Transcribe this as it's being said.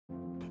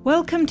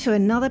Welcome to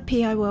another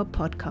PI World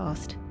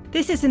podcast.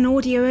 This is an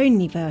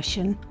audio-only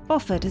version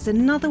offered as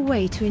another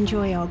way to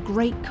enjoy our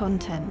great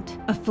content.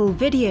 A full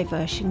video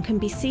version can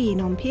be seen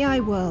on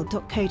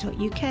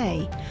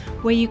piworld.co.uk,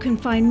 where you can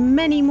find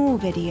many more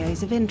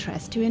videos of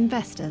interest to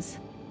investors.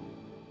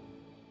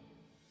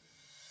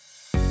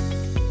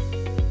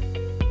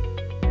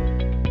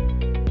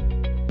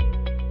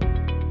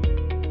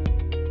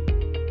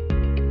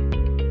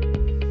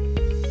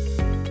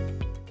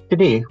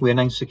 Today, we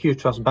announced Secure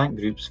Trust Bank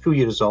Group's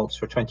full-year results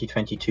for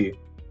 2022.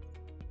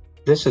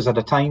 This is at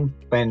a time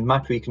when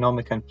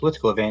macroeconomic and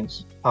political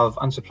events have,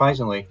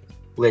 unsurprisingly,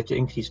 led to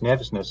increased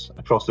nervousness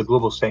across the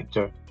global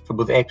sector for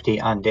both equity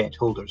and debt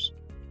holders.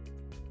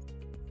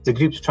 The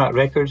group's track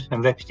record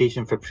and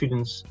reputation for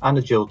prudence and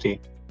agility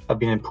have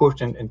been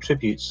important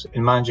attributes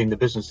in managing the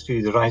business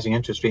through the rising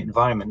interest rate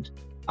environment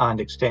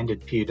and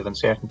extended period of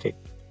uncertainty.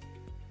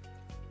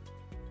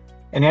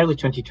 In early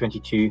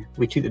 2022,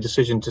 we took the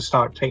decision to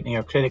start tightening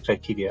our credit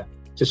criteria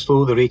to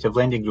slow the rate of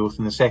lending growth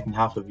in the second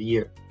half of the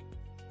year.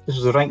 This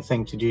was the right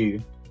thing to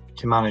do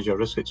to manage our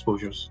risk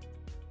exposures.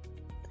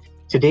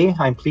 Today,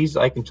 I'm pleased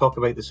that I can talk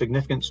about the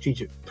significant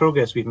strategic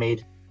progress we've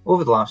made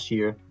over the last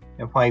year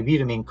and why we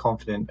remain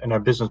confident in our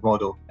business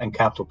model and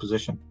capital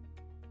position.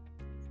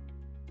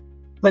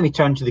 Let me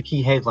turn to the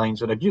key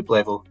headlines at a group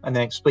level and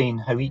then explain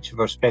how each of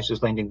our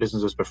specialist lending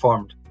businesses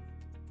performed.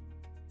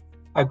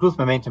 Our growth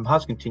momentum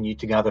has continued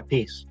to gather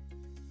pace.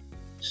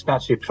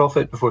 Statutory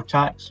profit before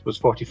tax was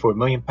 £44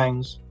 million.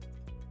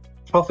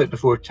 Profit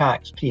before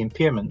tax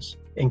pre-impairments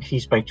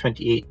increased by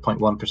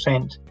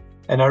 28.1%,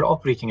 and our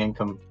operating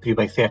income grew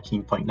by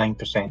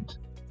 13.9%.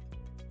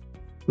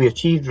 We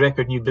achieved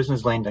record new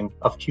business lending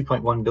of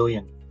 £2.1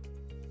 billion.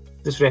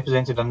 This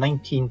represented a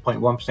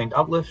 19.1%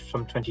 uplift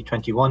from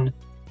 2021,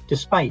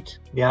 despite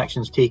the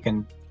actions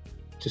taken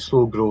to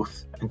slow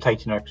growth and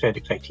tighten our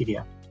credit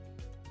criteria.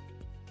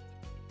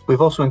 We've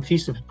also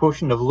increased the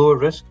proportion of lower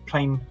risk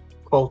prime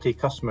quality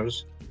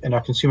customers in our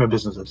consumer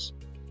businesses.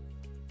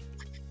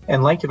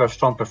 In light of our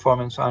strong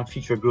performance and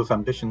future growth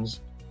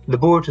ambitions, the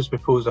board has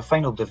proposed a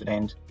final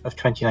dividend of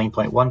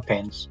 29.1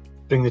 pence,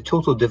 bringing the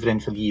total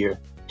dividend for the year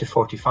to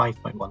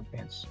 45.1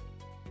 pence.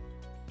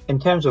 In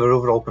terms of our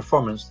overall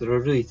performance, there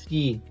are really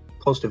three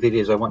positive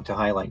areas I want to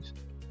highlight.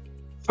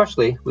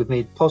 Firstly, we've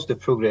made positive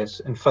progress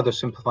in further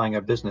simplifying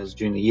our business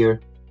during the year,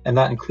 and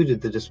that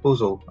included the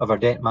disposal of our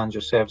debt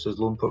manager services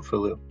loan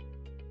portfolio.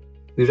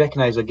 We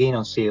recognise a gain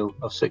on sale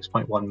of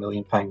 £6.1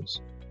 million.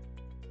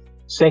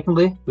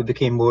 Secondly, we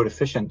became more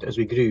efficient as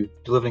we grew,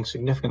 delivering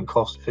significant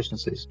cost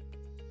efficiencies.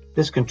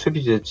 This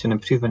contributed to an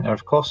improvement in our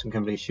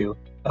cost-income ratio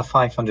of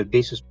 500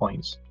 basis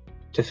points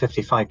to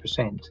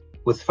 55%,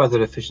 with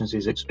further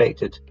efficiencies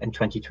expected in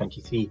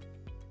 2023.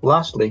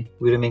 Lastly,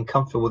 we remain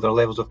comfortable with our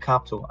levels of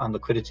capital and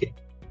liquidity.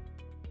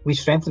 We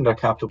strengthened our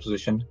capital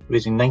position,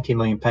 raising £90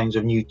 million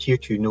of new Tier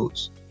 2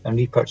 notes and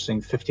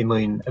repurchasing £50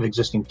 million of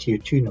existing Tier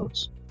 2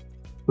 notes.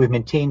 We've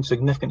maintained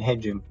significant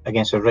headroom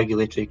against our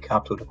regulatory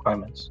capital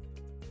requirements.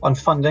 On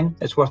funding,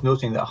 it's worth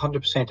noting that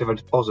 100% of our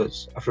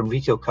deposits are from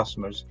retail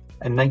customers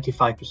and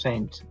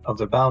 95% of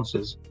their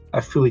balances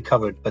are fully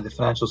covered by the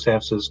Financial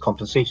Services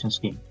Compensation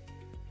Scheme.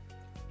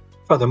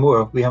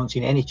 Furthermore, we haven't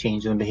seen any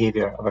change in the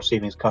behaviour of our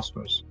savings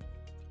customers.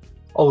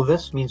 All of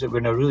this means that we're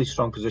in a really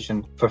strong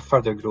position for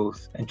further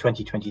growth in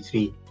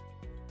 2023.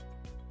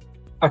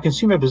 Our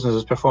consumer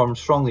businesses performed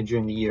strongly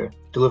during the year,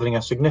 delivering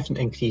a significant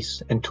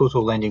increase in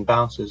total lending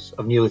balances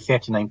of nearly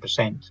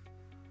 39%.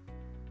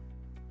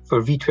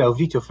 For V12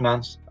 Retail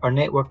Finance, our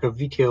network of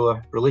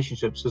retailer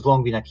relationships has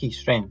long been a key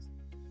strength,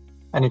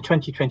 and in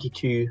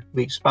 2022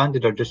 we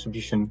expanded our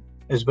distribution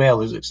as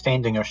well as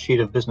extending our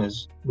share of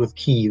business with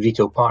key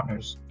retail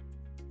partners.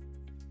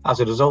 As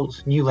a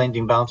result, new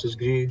lending balances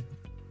grew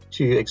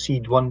to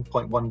exceed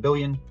 £1.1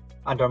 billion,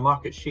 and our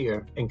market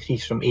share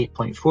increased from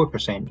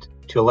 8.4%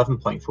 to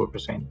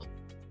 11.4%.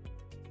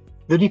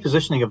 The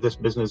repositioning of this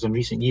business in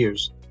recent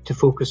years to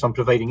focus on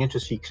providing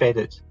interest-free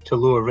credit to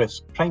lower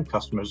risk prime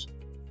customers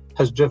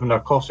has driven our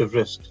cost of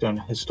risk to an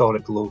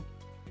historic low.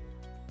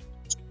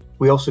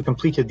 We also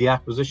completed the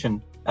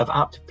acquisition of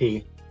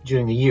AppToPay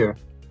during the year,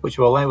 which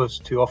will allow us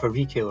to offer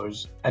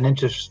retailers an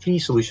interest-free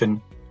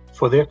solution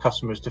for their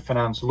customers to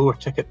finance lower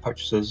ticket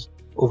purchases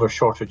over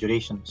shorter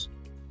durations.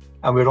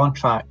 And we're on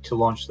track to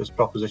launch this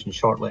proposition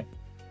shortly.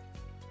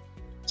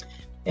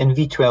 In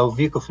V12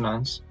 Vehicle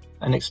Finance,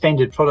 an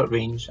extended product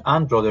range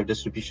and broader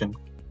distribution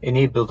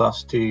enabled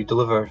us to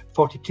deliver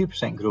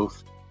 42%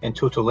 growth in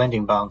total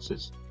lending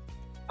balances,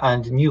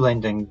 and new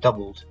lending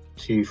doubled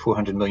to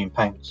 £400 million.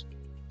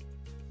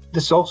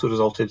 This also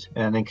resulted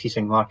in an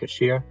increasing market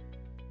share,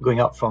 going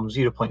up from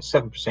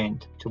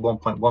 0.7% to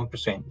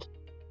 1.1%,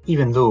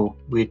 even though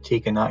we had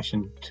taken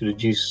action to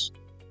reduce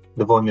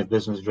the volume of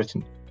business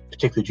written,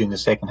 particularly during the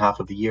second half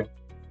of the year.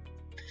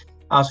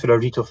 As for our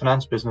retail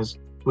finance business,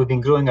 we've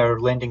been growing our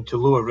lending to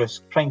lower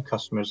risk prime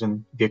customers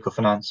in vehicle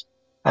finance,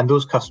 and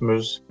those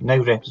customers now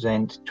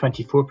represent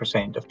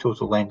 24% of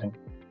total lending.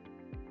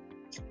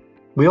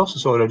 We also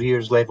saw our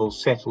arrears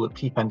levels settle at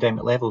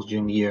pre-pandemic levels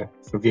during the year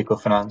for vehicle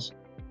finance,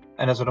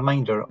 and as a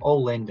reminder,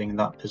 all lending in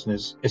that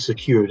business is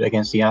secured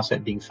against the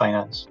asset being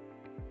financed.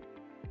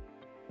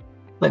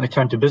 Let me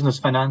turn to business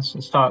finance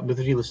and start with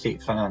real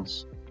estate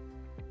finance.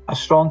 A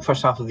strong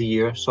first half of the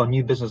year saw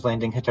new business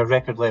lending hit a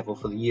record level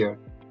for the year.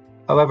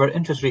 However,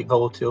 interest rate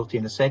volatility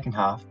in the second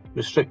half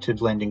restricted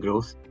lending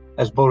growth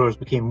as borrowers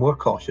became more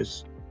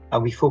cautious,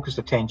 and we focused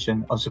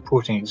attention on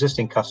supporting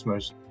existing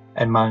customers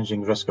and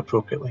managing risk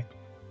appropriately.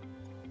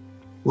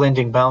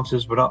 Lending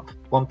balances were up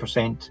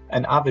 1%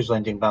 and average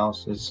lending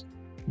balances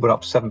were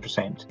up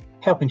 7%,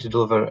 helping to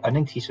deliver an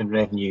increase in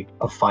revenue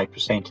of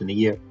 5% in the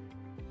year.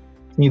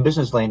 New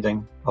business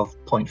lending of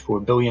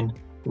 £0.4 billion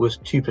was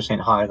 2%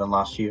 higher than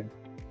last year.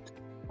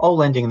 All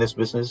lending in this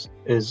business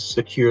is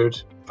secured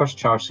first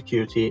charge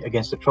security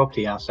against the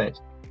property asset,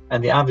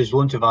 and the average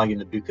loan to value in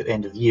the book at the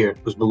end of the year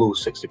was below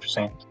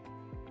 60%.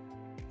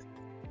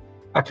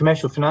 Our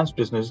commercial finance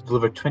business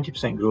delivered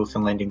 20% growth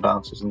in lending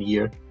balances in the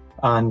year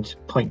and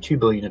 £0.2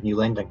 billion of new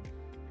lending.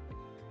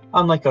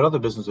 Unlike our other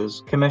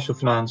businesses, commercial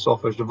finance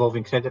offers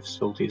revolving credit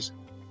facilities,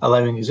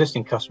 allowing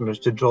existing customers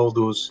to draw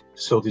those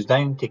facilities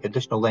down, take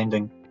additional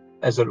lending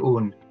as their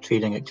own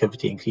trading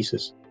activity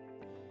increases.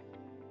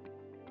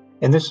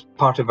 In this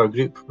part of our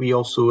group, we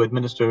also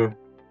administer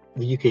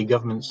the UK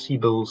government's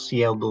C-bills,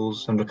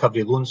 CL-bills and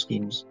recovery loan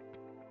schemes.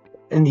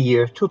 In the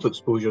year, total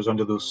exposures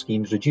under those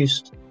schemes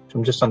reduced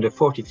from just under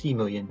 43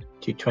 million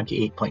to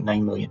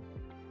 28.9 million.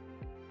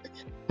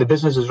 The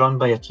business is run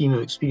by a team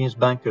of experienced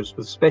bankers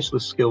with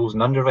specialist skills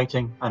in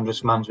underwriting and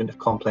risk management of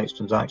complex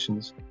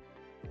transactions.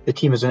 The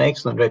team has an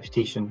excellent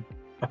reputation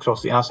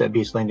across the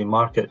asset-based lending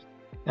market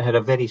and had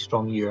a very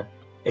strong year,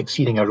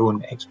 exceeding our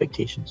own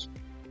expectations.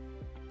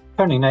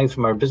 Turning now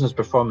from our business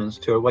performance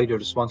to our wider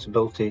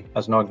responsibility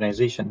as an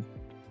organisation,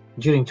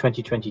 during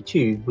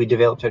 2022 we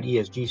developed our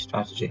ESG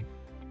strategy.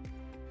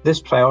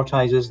 This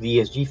prioritises the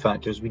ESG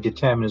factors we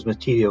determine as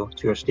material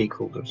to our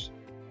stakeholders.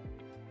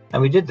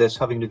 And we did this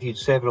having reviewed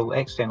several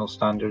external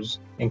standards,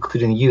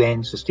 including the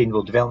UN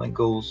Sustainable Development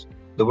Goals,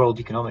 the World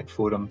Economic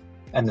Forum,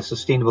 and the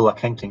Sustainable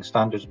Accounting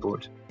Standards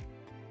Board.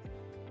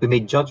 We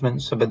made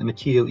judgments about the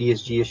material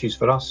ESG issues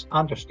for us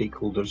and our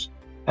stakeholders,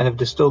 and have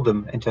distilled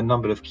them into a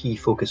number of key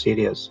focus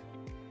areas.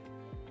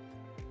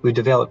 We've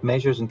developed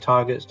measures and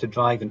targets to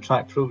drive and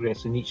track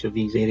progress in each of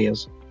these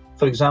areas.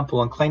 For example,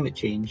 on climate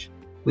change,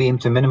 we aim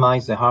to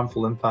minimise the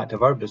harmful impact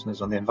of our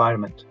business on the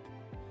environment.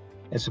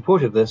 In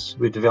support of this,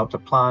 we've developed a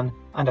plan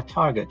and a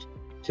target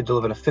to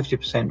deliver a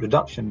 50%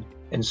 reduction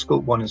in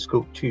Scope 1 and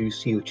Scope 2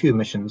 CO2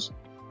 emissions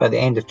by the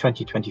end of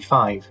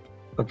 2025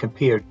 when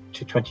compared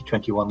to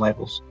 2021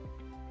 levels.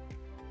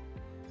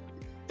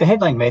 The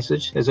headline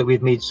message is that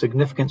we've made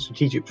significant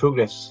strategic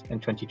progress in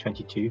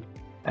 2022,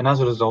 and as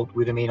a result,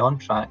 we remain on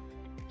track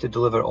to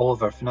deliver all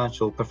of our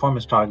financial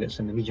performance targets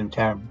in the medium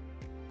term.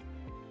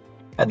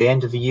 At the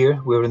end of the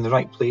year, we were in the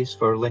right place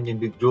for our lending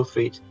book growth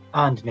rate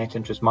and net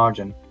interest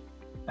margin,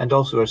 and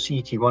also our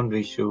CET1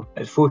 ratio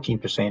at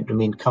 14%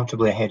 remained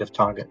comfortably ahead of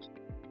target.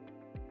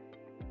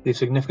 We've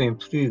significantly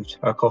improved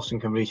our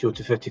cost-income ratio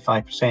to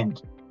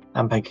 55%,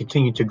 and by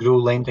continuing to grow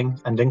lending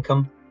and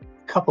income,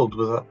 coupled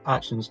with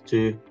actions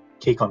to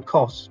take on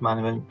costs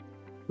management,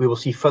 we will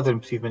see further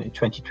improvement in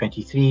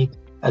 2023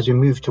 as we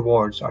move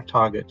towards our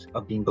target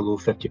of being below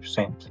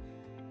 50%.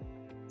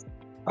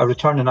 Our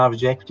return on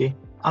average equity,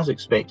 as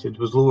expected,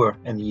 was lower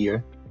in the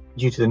year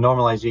due to the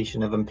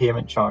normalisation of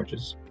impairment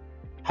charges.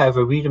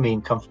 However, we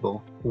remain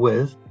comfortable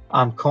with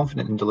and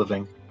confident in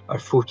delivering our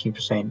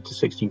 14% to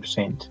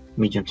 16%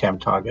 medium-term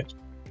target.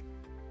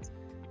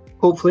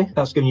 Hopefully,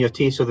 that's given you a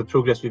taste of the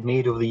progress we've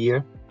made over the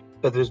year,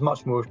 but there is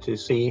much more to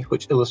say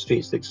which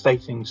illustrates the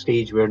exciting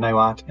stage we are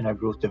now at in our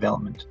growth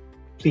development.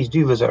 Please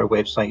do visit our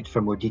website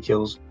for more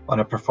details on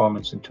our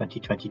performance in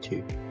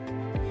 2022.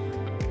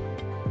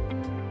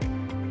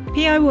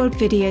 PI World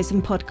videos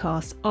and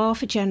podcasts are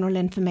for general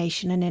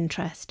information and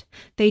interest.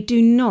 They do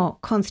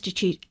not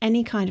constitute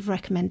any kind of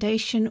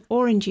recommendation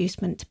or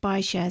inducement to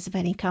buy shares of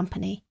any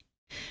company.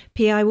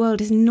 PI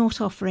World is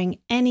not offering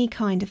any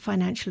kind of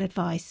financial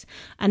advice,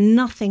 and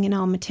nothing in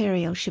our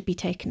material should be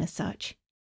taken as such.